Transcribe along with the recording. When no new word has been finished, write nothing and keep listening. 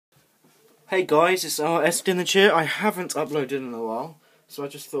Hey guys, it's Est in the chair. I haven't uploaded in a while, so I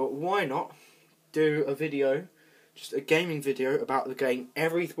just thought, why not do a video, just a gaming video about the game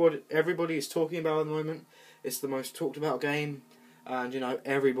everybody is talking about at the moment. It's the most talked about game, and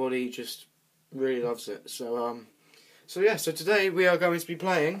everybody just really loves it. So so today we are going to be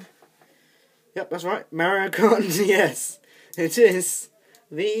playing. Yep, that's right, Mario Kart. Yes, it is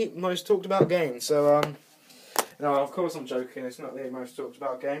the most talked about game. So no, of course I'm joking. It's not the most talked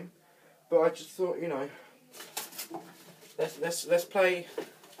about game. But I just thought, let's play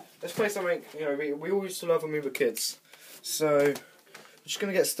something. We all used to love when we were kids. So I'm just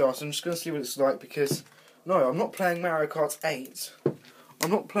gonna get started. I'm just gonna see what it's like because no, I'm not playing Mario Kart 8.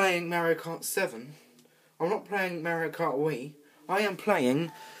 I'm not playing Mario Kart 7. I'm not playing Mario Kart Wii. I am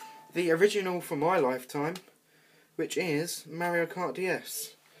playing the original for my lifetime, which is Mario Kart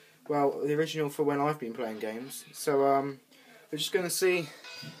DS. Well, the original for when I've been playing games. So we're just gonna see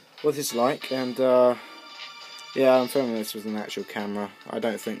what it's like, and yeah, I'm filming this with an actual camera. I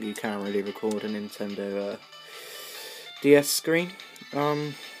don't think you can really record a Nintendo DS screen.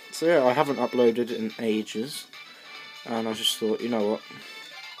 So yeah, I haven't uploaded in ages, and I just thought, you know what,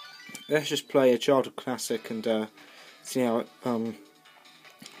 let's just play a childhood classic and see how it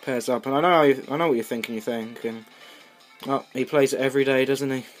pairs up. And I know what you're thinking. You're thinking, oh, he plays it every day, doesn't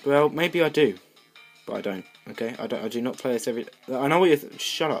he? Well, maybe I do. But I don't. Okay, I do not play this every. I know what you're.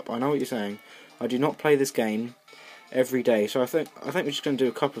 Shut up! I know what you're saying. I do not play this game every day. So I think we're just going to do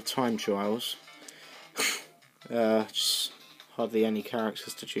a couple of time trials. Just hardly any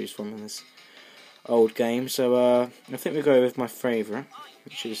characters to choose from in this old game. So I think we go with my favourite,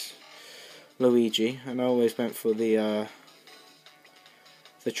 which is Luigi, and I always went for the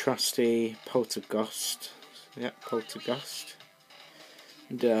trusty Poltergust. Yep, Poltergust.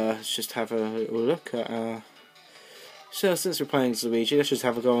 And let's just have a little look at. So since we're playing as Luigi, let's just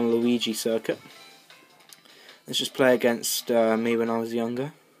have a go on Luigi Circuit. Let's just play against me when I was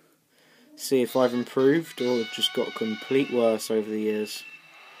younger. See if I've improved or just got complete worse over the years.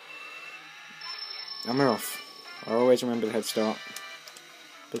 And we're off. I always remember the head start.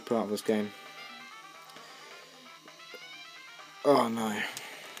 Big part of this game. Oh no.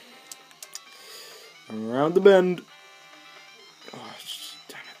 I'm around the bend. Oh,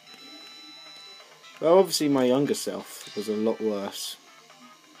 damn it. Well, obviously my younger self was a lot worse.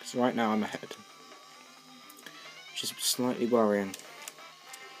 Because right now I'm ahead. Which is slightly worrying.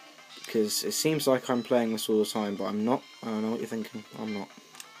 Because it seems like I'm playing this all the time, but I'm not. I don't know what you're thinking. I'm not.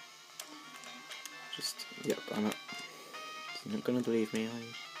 Yep, I'm not. You're not going to believe me, are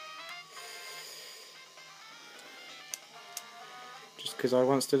you? Just because I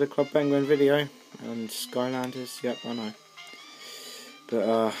once did a Club Penguin video, and Skylanders, yep, I know.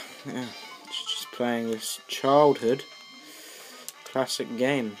 But, yeah, just playing this childhood classic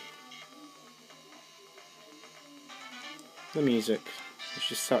game. The music,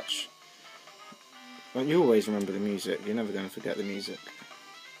 which is such. Well, you always remember the music, you're never going to forget the music.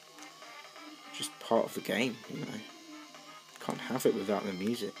 Just part of the game, Can't have it without the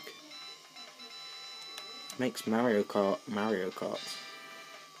music. It makes Mario Kart Mario Kart.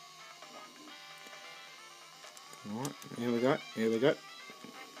 Alright, here we go.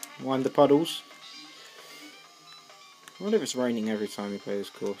 Wind the puddles. I wonder if it's raining every time you play this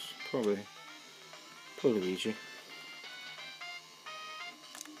course. Probably. Poor Luigi.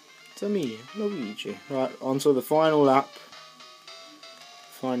 To me, Luigi. Right, on to the final lap.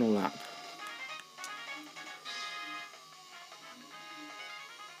 Final lap.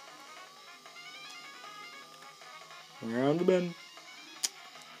 Around the bend.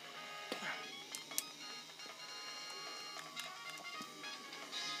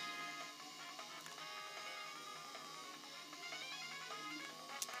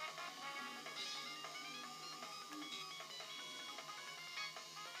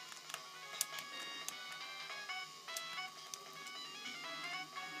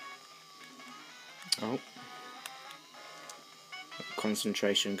 Oh.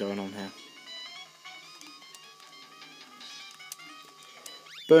 Concentration going on here.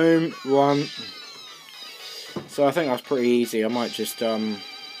 Boom, one. So I think that's pretty easy. I might just I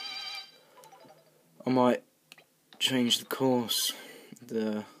might change the course.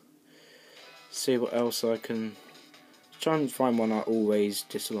 See what else I can try and find one I always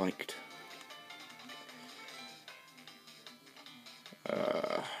disliked.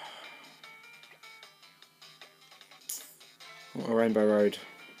 Rainbow Road.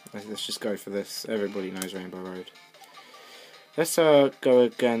 Let's just go for this. Everybody knows Rainbow Road. Let's go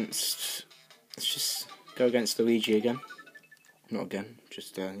against. Let's just go against Luigi again. Not again.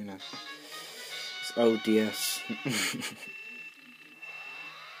 Just it's old DS.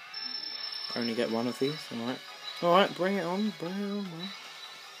 Only get one of these. Alright. Alright, bring it on. Bring it on, man.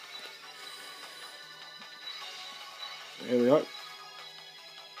 Here we go.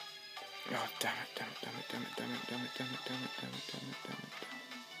 Oh, damn it, damn it, damn it, damn it, damn it, damn it, damn it, damn it, damn it, damn it, damn it.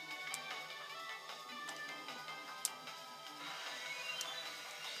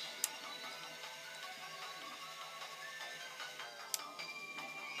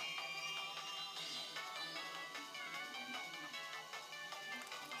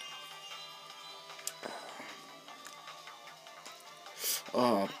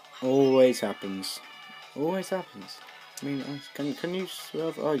 Oh, always happens. Always happens. I mean, can you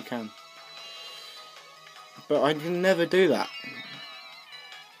swerve? Oh, you can. But I can never do that.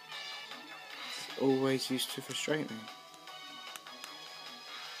 It's always used to frustrate me.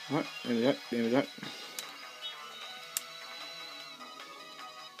 Right, here we go, here we go.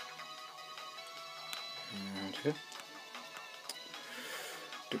 Around here.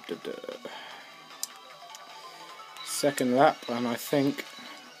 Second lap, and I think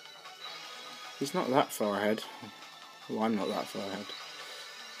he's not that far ahead. Well, I'm not that far ahead.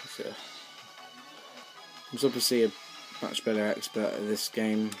 I was obviously a much better expert at this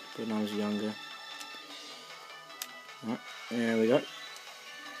game when I was younger. Right, here we go.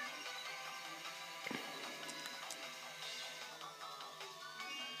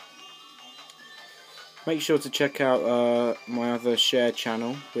 Make sure to check out my other shared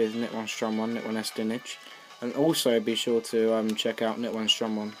channel with Nit1Strum1, Nit1Sdinage, and also be sure to check out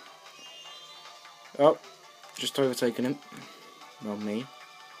Nit1Strum1. Oh, just overtaken him. Well, me.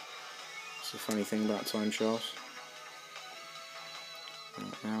 It's a funny thing about time trials.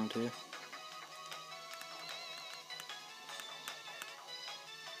 Right, around here.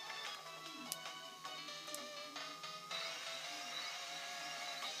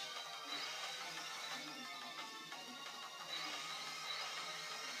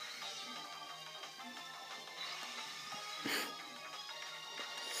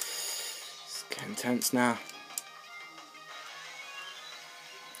 It's getting tense now.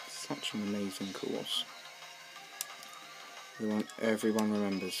 Such an amazing course. The one everyone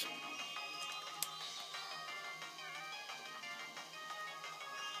remembers.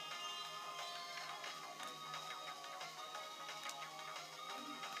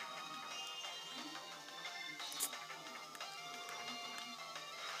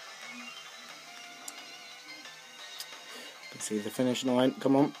 You can see the finish line.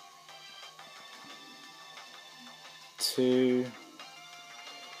 Come on. 2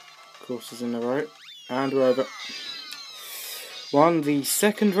 courses in a row, and we're over. Won the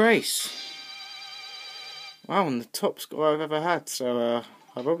second race. Wow, and the top score I've ever had. So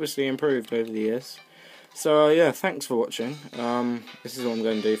I've obviously improved over the years. So yeah, thanks for watching. This is what I'm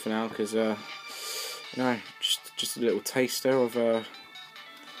going to do for now, because you know, just a little taster of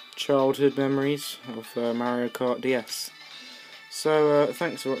childhood memories of Mario Kart DS. So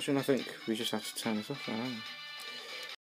thanks for watching. I think we just have to turn this off now.